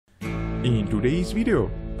In today's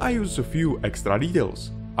video, I use a few extra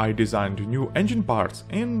details. I designed new engine parts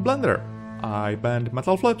in Blender. I bent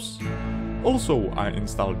metal flips. Also, I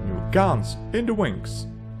installed new guns in the wings.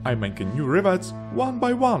 I make new rivets one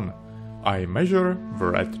by one. I measure the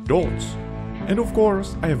red dots. And of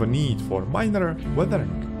course, I have a need for minor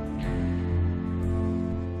weathering.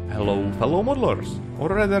 Hello fellow modelers, or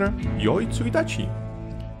rather, Yoi Tsuitachi.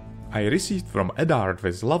 I received from Eduard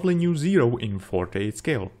this lovely new Zero in 48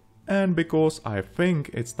 scale. And because I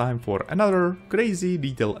think it's time for another crazy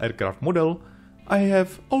detailed aircraft model, I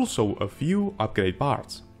have also a few upgrade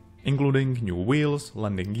parts, including new wheels,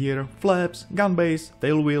 landing gear, flaps, gun base,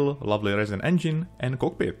 tail wheel, lovely resin engine and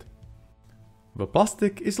cockpit. The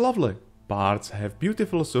plastic is lovely, parts have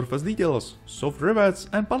beautiful surface details, soft rivets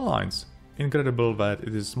and pan lines. Incredible that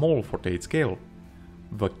it is small 48 scale.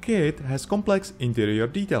 The kit has complex interior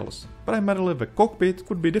details. Primarily the cockpit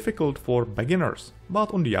could be difficult for beginners,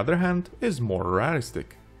 but on the other hand is more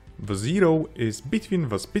realistic. The Zero is between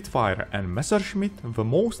the Spitfire and Messerschmitt the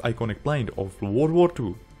most iconic plane of World War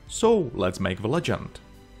II, so let's make the legend.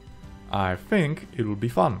 I think it will be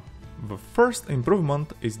fun. The first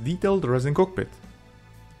improvement is detailed resin cockpit.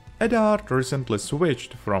 Eduard recently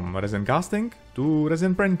switched from resin casting to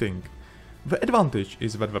resin printing. The advantage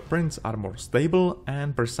is that the prints are more stable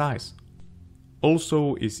and precise.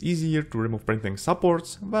 Also, it's easier to remove printing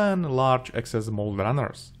supports than large excess mold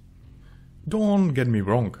runners. Don't get me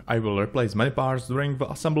wrong, I will replace many parts during the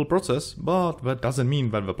assemble process, but that doesn't mean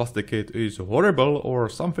that the plastic kit is horrible or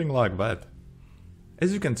something like that.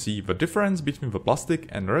 As you can see, the difference between the plastic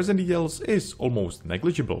and resin details is almost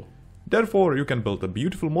negligible. Therefore, you can build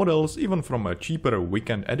beautiful models even from cheaper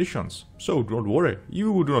weekend editions, so don't worry,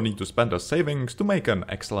 you do not need to spend the savings to make an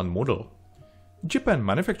excellent model. Japan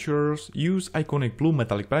manufacturers use iconic blue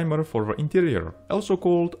metallic primer for the interior, also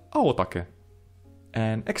called Aotake.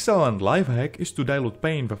 An excellent life hack is to dilute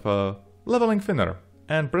paint with a leveling thinner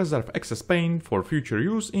and preserve excess paint for future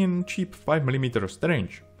use in cheap 5mm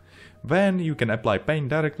syringe. Then you can apply paint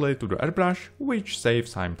directly to the airbrush, which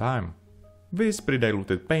saves some time. This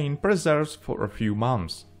pre-diluted paint preserves for a few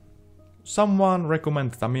months. Someone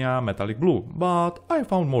recommended Tamiya metallic blue, but I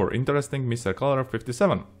found more interesting Mr. Color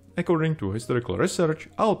 57. According to historical research,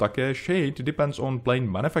 Aotake shade depends on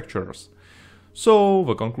plane manufacturers. So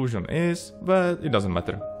the conclusion is that it doesn't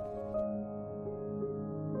matter.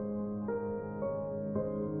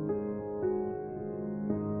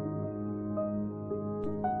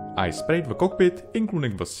 I sprayed the cockpit,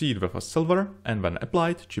 including the seat with a silver, and then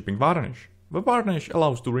applied chipping varnish. The varnish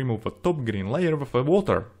allows to remove the top green layer with the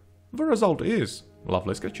water. The result is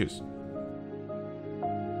lovely sketches.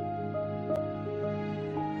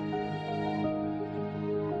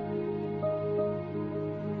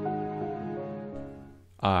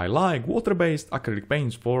 I like water-based acrylic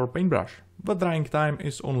paints for paintbrush. The drying time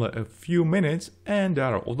is only a few minutes and they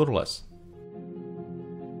are odorless.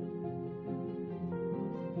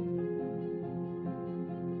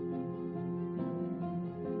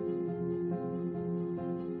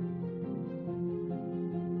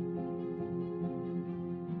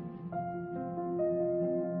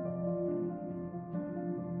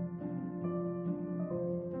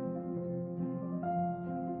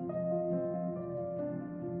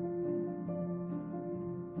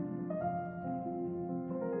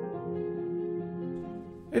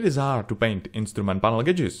 It is hard to paint instrument panel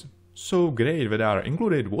gauges, so great that there are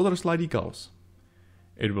included water slide decals.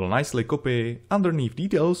 It will nicely copy underneath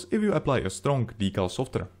details if you apply a strong decal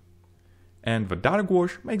softener. And the dark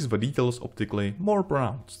wash makes the details optically more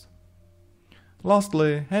pronounced.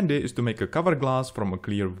 Lastly, handy is to make a cover glass from a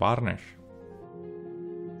clear varnish.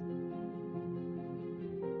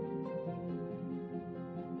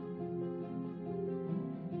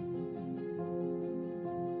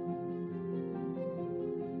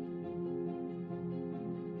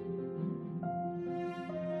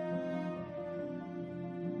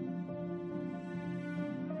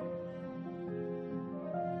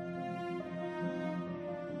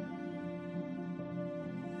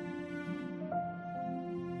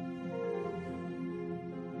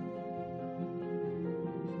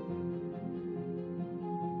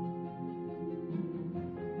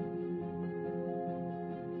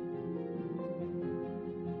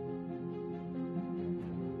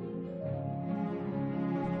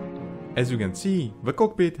 As you can see, the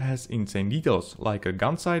cockpit has insane details, like a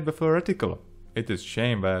gun sight with a reticle. It is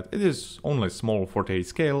shame that it is only small 48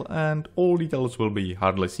 scale and all details will be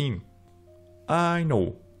hardly seen. I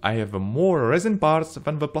know, I have more resin parts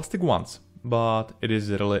than the plastic ones, but it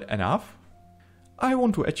is really enough? I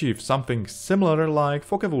want to achieve something similar like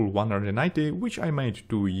Focke-Wulf 190, which I made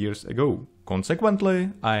 2 years ago, Consequently,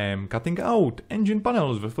 I am cutting out engine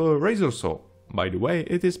panels with a razor saw. By the way,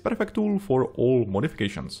 it is perfect tool for all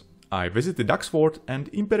modifications. I visited Oxford and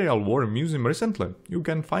Imperial War Museum recently. You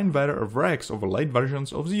can find there wrecks of late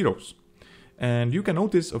versions of Zeros. And you can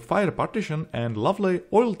notice a fire partition and lovely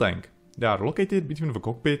oil tank. They are located between the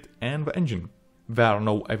cockpit and the engine. There are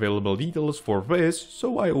no available details for this,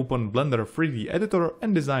 so I opened Blender 3D editor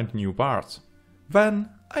and designed new parts. Then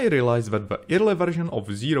I realized that the early version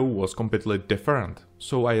of Zero was completely different,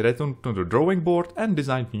 so I returned to the drawing board and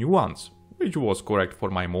designed new ones, which was correct for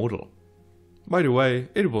my model. By the way,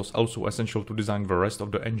 it was also essential to design the rest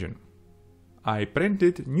of the engine. I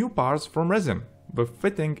printed new parts from resin. The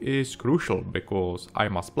fitting is crucial because I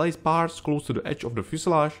must place parts close to the edge of the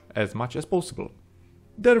fuselage as much as possible.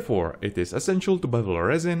 Therefore, it is essential to bevel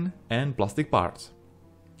resin and plastic parts.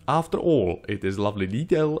 After all, it is lovely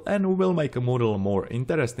detail and will make a model more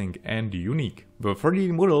interesting and unique. The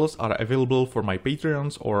 3D models are available for my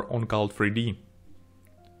Patreons or on Cult 3D.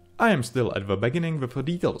 I am still at the beginning with the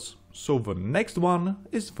details, so the next one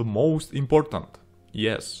is the most important.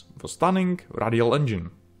 Yes, the stunning radial engine.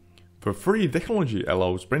 The 3D technology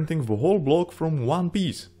allows printing the whole block from one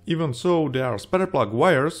piece, even so there are spare plug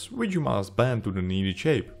wires which you must bend to the needed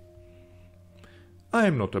shape. I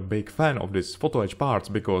am not a big fan of these photo etch parts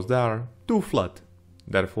because they are too flat.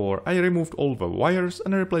 Therefore I removed all the wires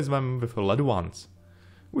and replaced them with LED ones,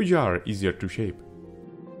 which are easier to shape.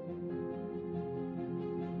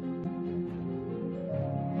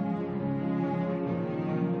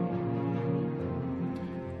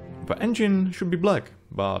 The engine should be black,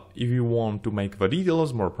 but if you want to make the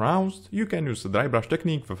details more pronounced, you can use the dry brush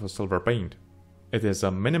technique with a silver paint. It is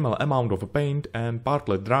a minimal amount of paint and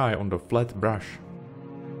partly dry on the flat brush.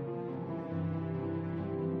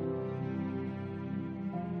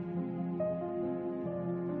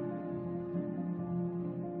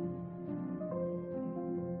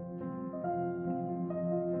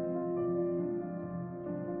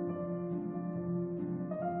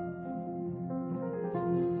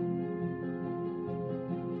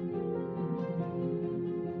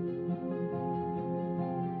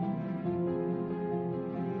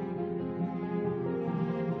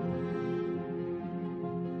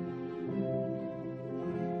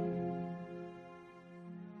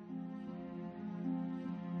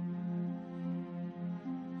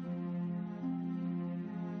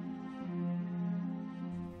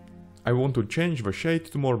 I want to change the shade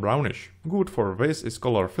to more brownish. Good for this is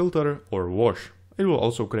color filter or wash. It will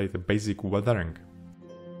also create a basic weathering.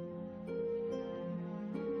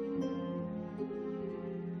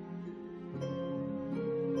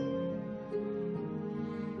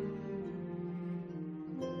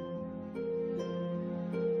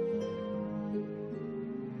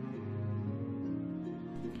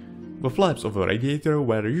 The flaps of the radiator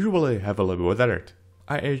were usually heavily weathered.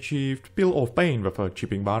 I achieved peel-off paint with a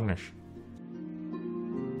chipping varnish.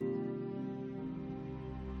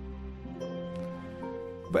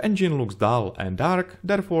 The engine looks dull and dark,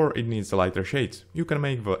 therefore it needs lighter shades. You can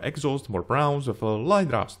make the exhaust more brown with a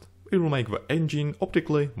light rust. It will make the engine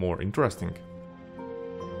optically more interesting.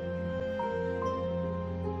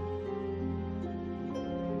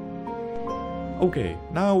 Okay,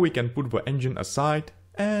 now we can put the engine aside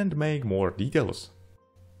and make more details.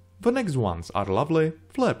 The next ones are lovely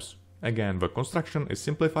flaps. Again, the construction is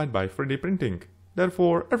simplified by 3D printing,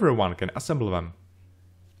 therefore everyone can assemble them.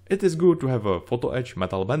 It is good to have a photo etch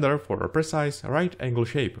metal bender for a precise right angle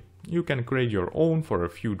shape. You can create your own for a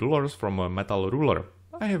few dollars from a metal ruler.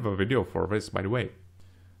 I have a video for this, by the way.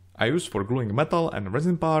 I use for gluing metal and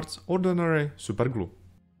resin parts ordinary super glue.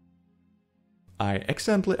 I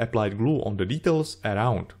accidentally applied glue on the details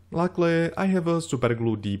around. Luckily, I have a super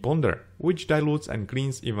glue debonder, which dilutes and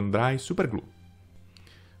cleans even dry super glue.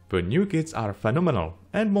 The new kits are phenomenal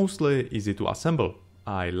and mostly easy to assemble.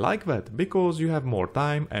 I like that because you have more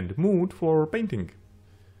time and mood for painting.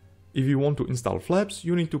 If you want to install flaps,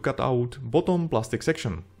 you need to cut out bottom plastic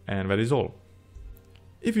section, and that is all.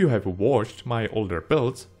 If you have watched my older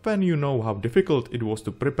builds, then you know how difficult it was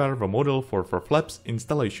to prepare the model for the flaps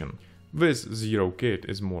installation. This Zero kit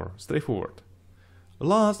is more straightforward.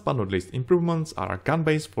 Last but not least improvements are a gun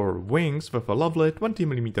base for wings with a lovely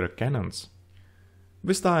 20mm cannons.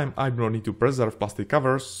 This time I do not need to preserve plastic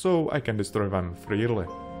covers, so I can destroy them freely.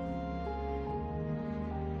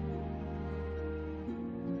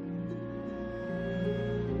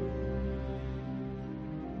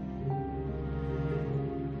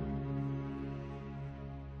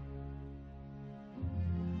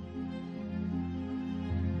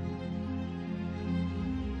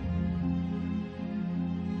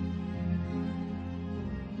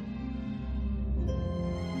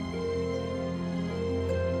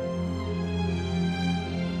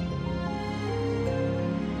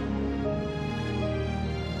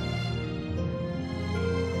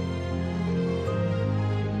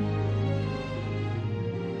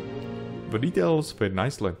 The details fit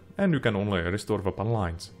nicely, and you can only restore the pan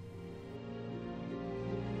lines.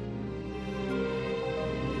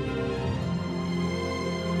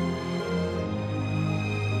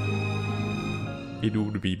 It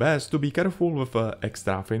would be best to be careful with the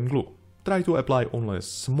extra thin glue. Try to apply only a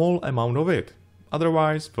small amount of it,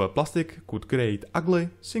 otherwise the plastic could create ugly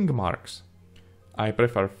sink marks. I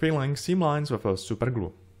prefer filling seam lines with a super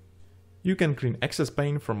glue. You can clean excess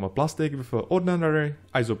paint from a plastic with ordinary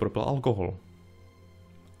isopropyl alcohol.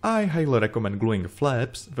 I highly recommend gluing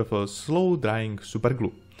flaps with a slow drying super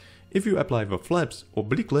glue. If you apply the flaps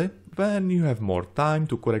obliquely, then you have more time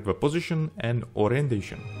to correct the position and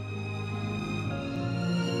orientation.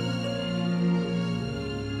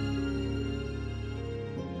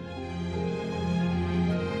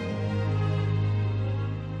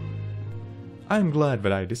 I'm glad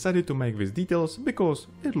that I decided to make these details because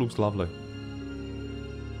it looks lovely.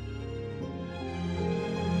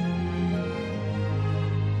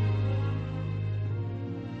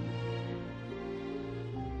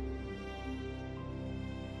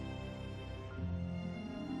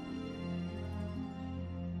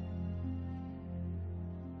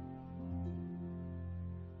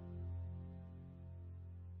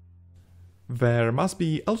 There must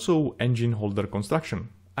be also engine holder construction.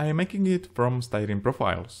 I am making it from styrene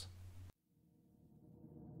profiles.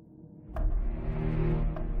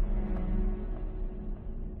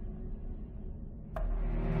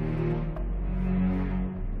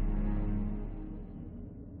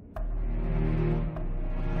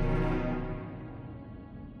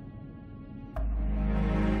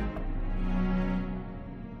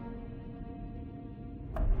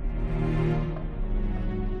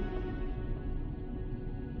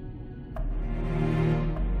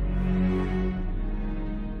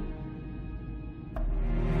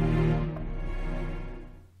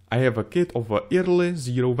 I have a kit of the early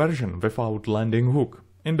Zero version without landing hook.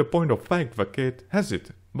 In the point of fact the kit has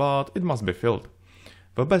it, but it must be filled.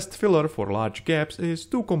 The best filler for large gaps is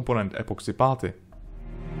 2-component epoxy putty.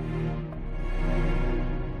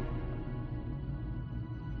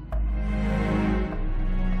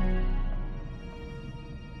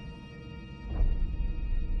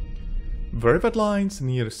 The rivet lines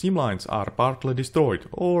near seam lines are partly destroyed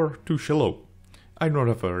or too shallow. I don't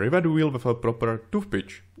have a rivet wheel with a proper tooth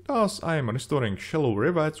pitch. Thus, I am restoring shallow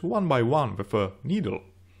rivets one by one with a needle.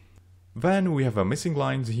 Then we have missing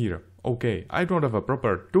lines here. Okay, I don't have a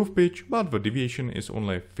proper tooth pitch, but the deviation is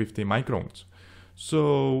only 50 microns,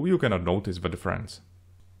 so you cannot notice the difference.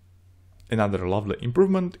 Another lovely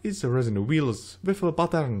improvement is resin wheels with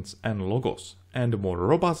patterns and logos, and more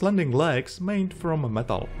robust landing legs made from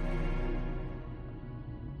metal.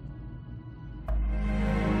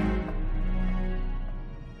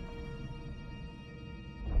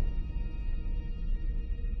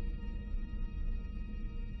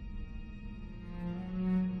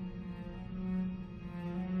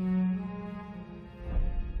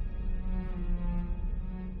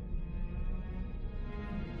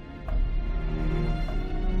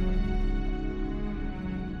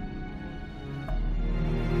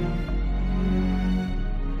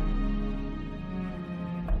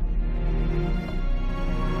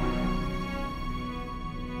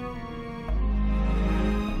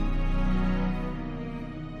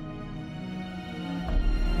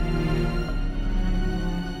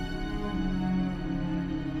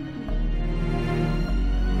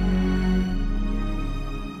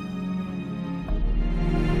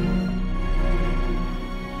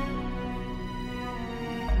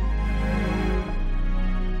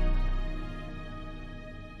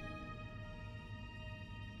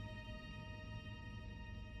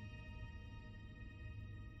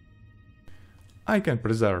 I can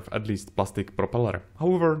preserve at least plastic propeller,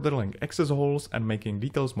 however drilling excess holes and making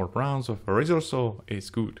details more pronounced with a razor saw is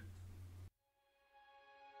good.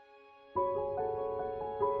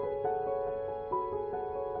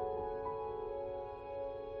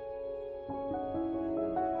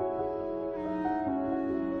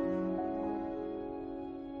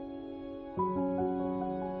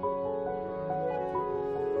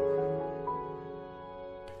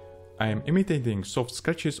 I am imitating soft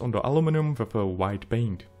scratches on the aluminum with a white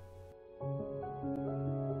paint.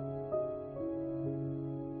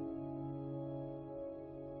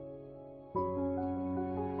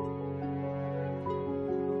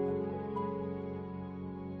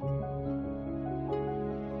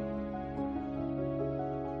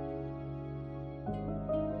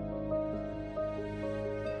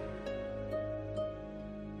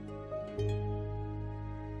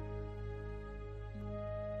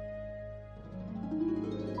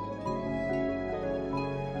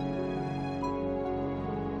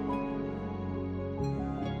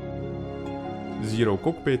 Zero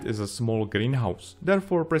cockpit is a small greenhouse,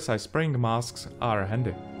 therefore precise spraying masks are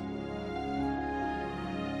handy.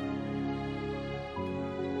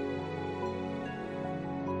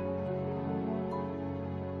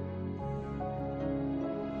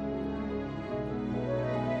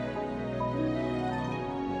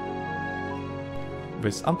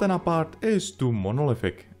 This antenna part is too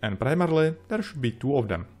monolithic, and primarily there should be two of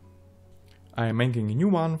them. I am making a new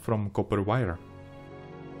one from copper wire.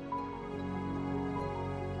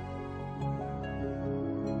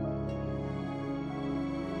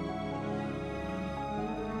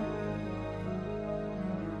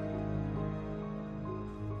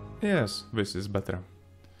 Yes, this is better.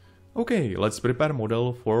 Okay, let's prepare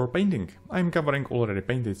model for painting. I am covering already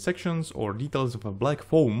painted sections or details with a black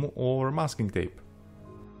foam or masking tape.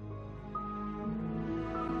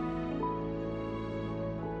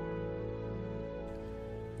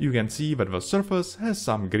 You can see that the surface has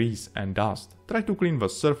some grease and dust. Try to clean the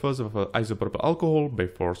surface with isopropyl alcohol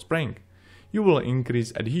before spraying. You will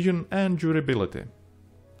increase adhesion and durability.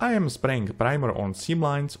 I am spraying primer on seam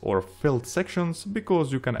lines or filled sections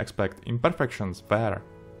because you can expect imperfections there.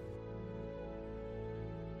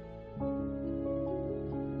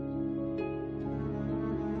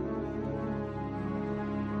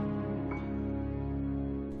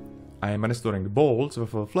 I am restoring bolts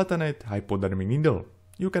with a flattened hypodermic needle.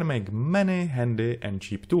 You can make many handy and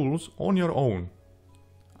cheap tools on your own.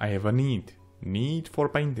 I have a need for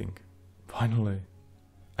painting. Finally.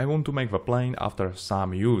 I want to make the plane after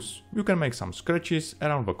some use. You can make some scratches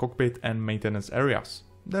around the cockpit and maintenance areas.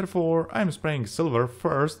 Therefore, I am spraying silver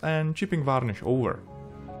first and chipping varnish over.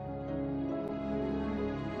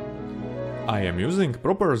 I am using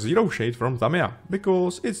proper zero shade from Tamiya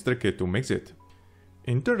because it's tricky to mix it.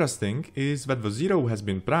 Interesting is that the zero has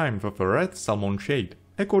been primed with a red salmon shade,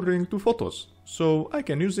 according to photos, so I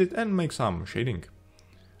can use it and make some shading.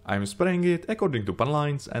 I am spraying it according to pan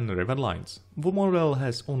lines and rivet lines. The model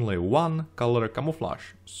has only one color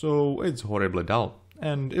camouflage, so it's horribly dull,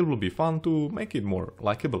 and it will be fun to make it more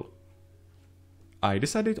likable. I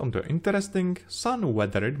decided on the interesting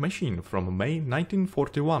sun-weathered machine from May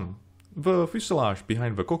 1941. The fuselage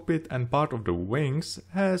behind the cockpit and part of the wings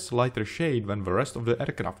has lighter shade than the rest of the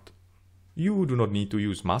aircraft. You do not need to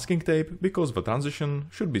use masking tape because the transition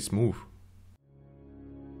should be smooth.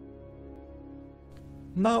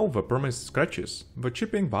 Now the promised scratches. The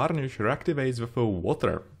chipping varnish reactivates with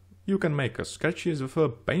water. You can make scratches with a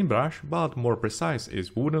paintbrush, but more precise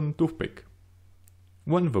is wooden toothpick.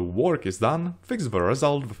 When the work is done, fix the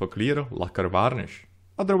result with a clear lacquer varnish.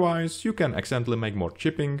 Otherwise, you can accidentally make more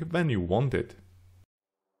chipping than you wanted.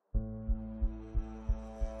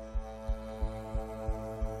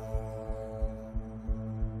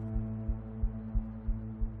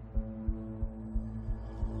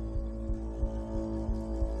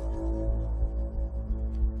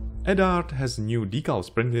 Eduard has new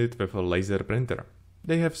decals printed with a laser printer.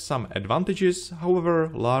 They have some advantages, however,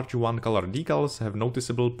 large one-color decals have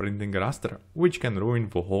noticeable printing raster, which can ruin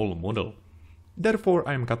the whole model. Therefore,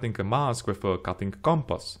 I am cutting a mask with a cutting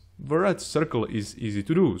compass. The red circle is easy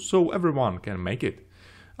to do, so everyone can make it.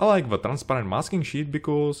 I like the transparent masking sheet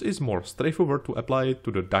because it's more straightforward to apply it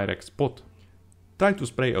to the direct spot. Try to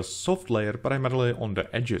spray a soft layer primarily on the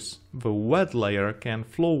edges. The wet layer can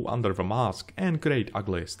flow under the mask and create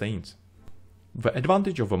ugly stains. The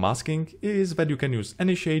advantage of the masking is that you can use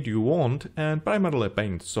any shade you want and primarily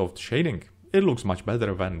paint soft shading. It looks much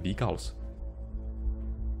better than decals.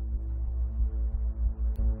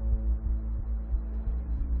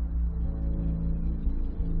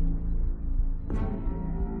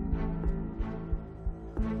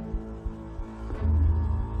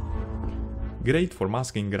 Great for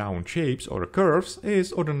masking round shapes or curves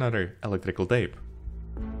is ordinary electrical tape.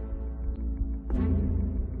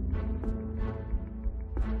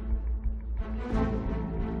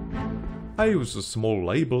 I use small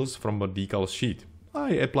labels from the decal sheet.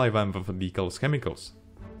 I apply them with decals chemicals.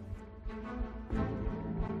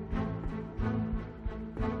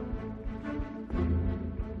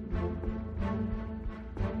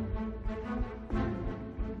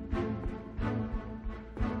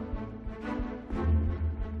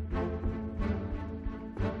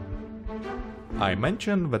 I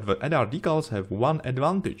mentioned that the Eduard decals have one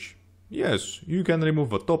advantage. Yes, you can remove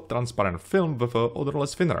the top transparent film with a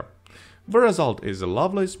odorless thinner. The result is a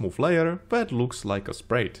lovely smooth layer that looks like a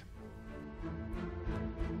sprayed.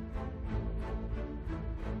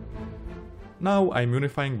 Now I'm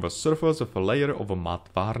unifying the surface with a layer of a matte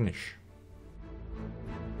varnish.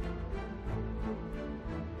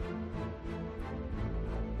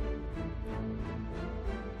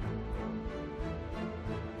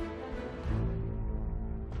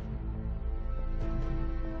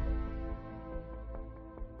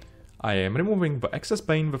 I am removing the excess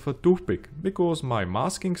paint with a toothpick because my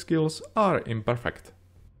masking skills are imperfect.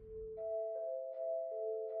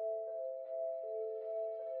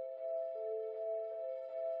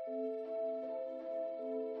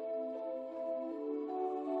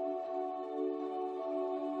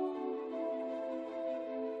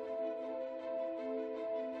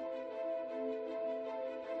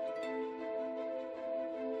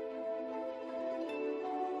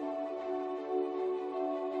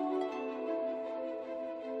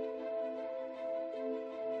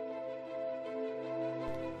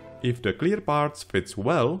 If the clear parts fits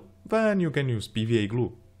well, then you can use PVA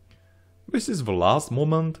glue. This is the last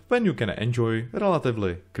moment when you can enjoy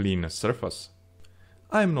relatively clean surface.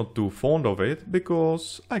 I am not too fond of it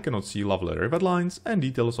because I cannot see lovely rivet lines and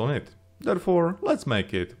details on it. Therefore, let's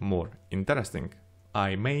make it more interesting.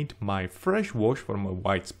 I made my fresh wash from a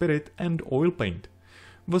white spirit and oil paint.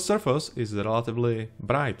 The surface is relatively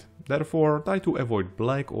bright, therefore try to avoid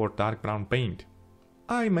black or dark brown paint.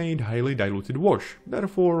 I made highly diluted wash,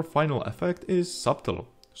 therefore final effect is subtle,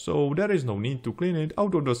 so there is no need to clean it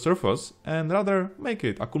out of the surface and rather make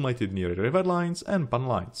it accumulated near rivet lines and pan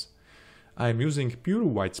lines. I am using pure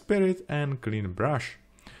white spirit and clean brush.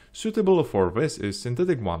 Suitable for this is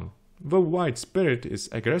synthetic one. The white spirit is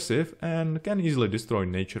aggressive and can easily destroy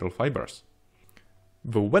natural fibers.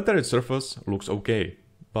 The weathered surface looks okay,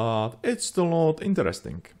 but it's still not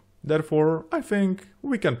interesting. Therefore, I think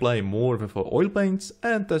we can play more with the oil paints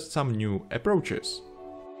and test some new approaches.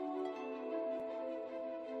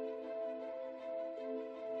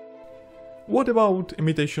 What about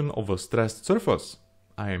imitation of a stressed surface?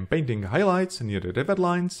 I am painting highlights near the rivet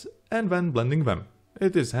lines and then blending them.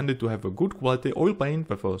 It is handy to have a good quality oil paint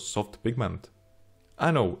with a soft pigment.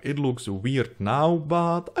 I know it looks weird now,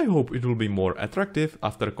 but I hope it will be more attractive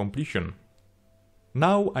after completion.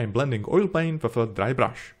 Now I am blending oil paint with a dry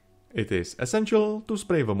brush. It is essential to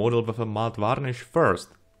spray the model with a matte varnish first,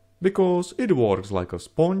 because it works like a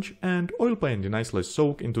sponge and oil paint nicely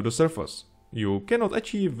soaks into the surface. You cannot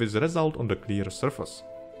achieve this result on the clear surface.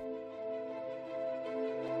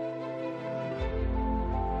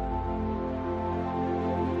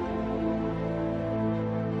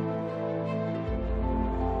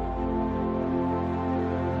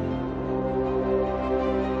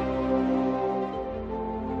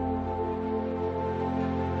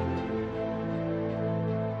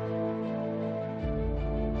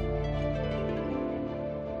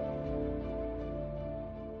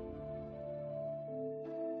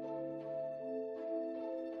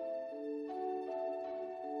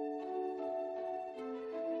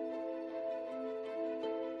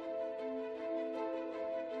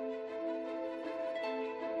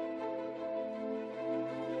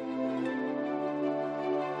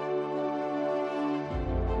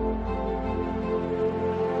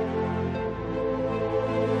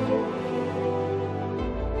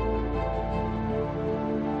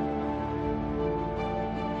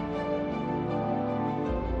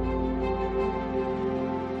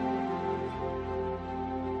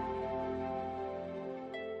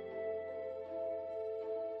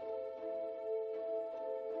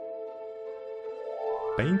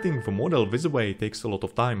 Painting the model this way takes a lot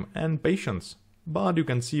of time and patience, but you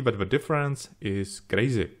can see that the difference is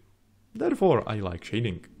crazy. Therefore I like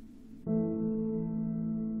shading.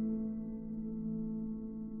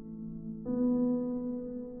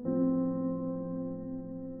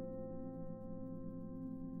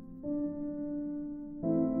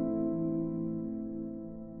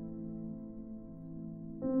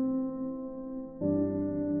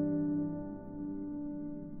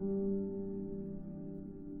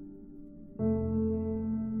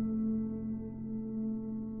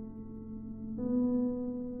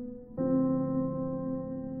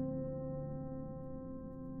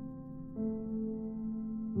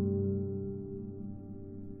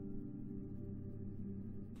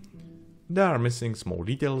 There are missing small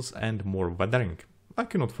details and more weathering. I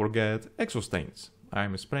cannot forget exhaust stains. I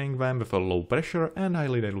am spraying them with a low pressure and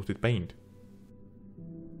highly diluted paint.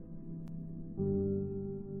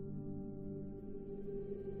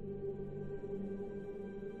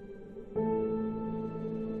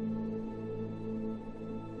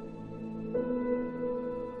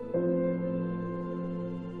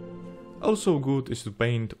 Also good is to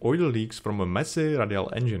paint oil leaks from a messy radial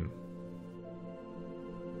engine.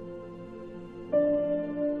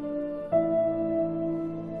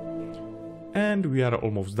 And we are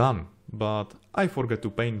almost done, but I forgot to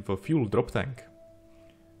paint the fuel drop tank.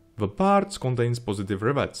 The parts contains positive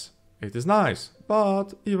rivets. It is nice,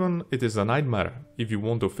 but even it is a nightmare if you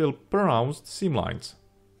want to fill pronounced seam lines.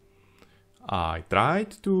 I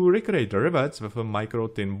tried to recreate the rivets with micro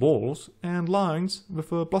thin balls and lines with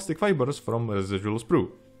plastic fibers from residual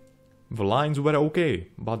sprue. The lines were okay,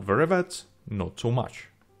 but the rivets not so much.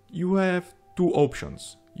 You have two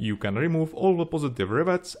options. You can remove all the positive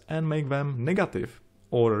rivets and make them negative,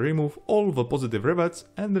 or remove all the positive rivets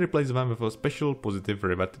and replace them with special positive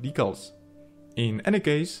rivet decals. In any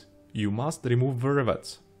case, you must remove the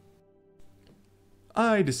rivets.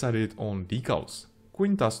 I decided on decals.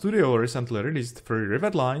 Quinta Studio recently released 3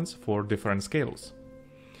 rivet lines for different scales.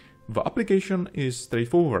 The application is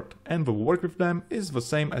straightforward and the work with them is the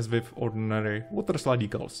same as with ordinary waterslide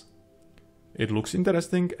decals. It looks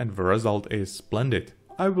interesting and the result is splendid.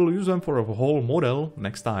 I will use them for the whole model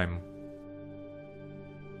next time.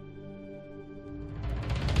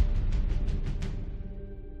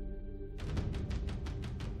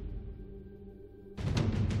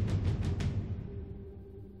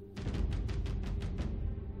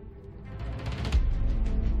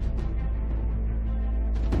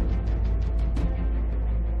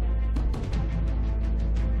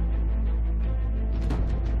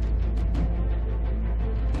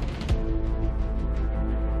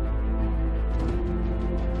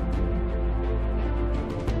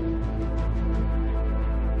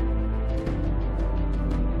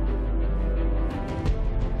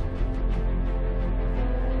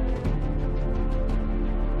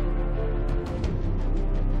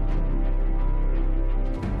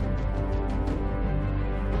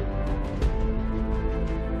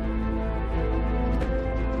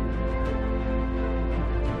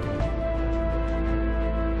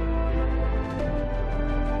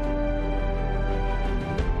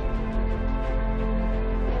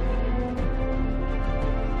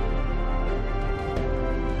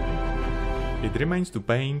 It remains to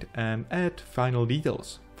paint and add final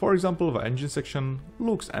details. For example, the engine section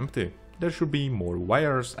looks empty. There should be more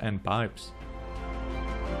wires and pipes.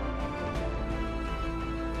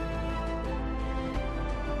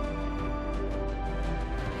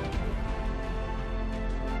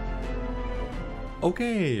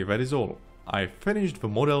 Okay, that is all. I finished the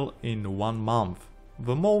model in 1 month.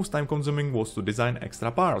 The most time consuming was to design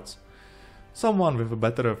extra parts. Someone with a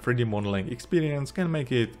better 3D modeling experience can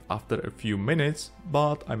make it after a few minutes,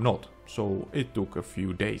 but I'm not, so it took a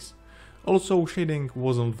few days. Also, shading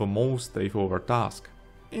wasn't the most straightforward task.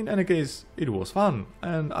 In any case, it was fun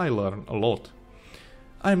and I learned a lot.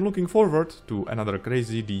 I'm looking forward to another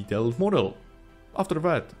crazy detailed model. After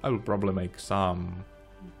that, I will probably make some...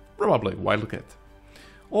 probably Wildcat.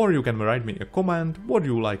 Or you can write me a comment what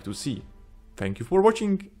you like to see. Thank you for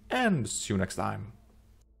watching and see you next time.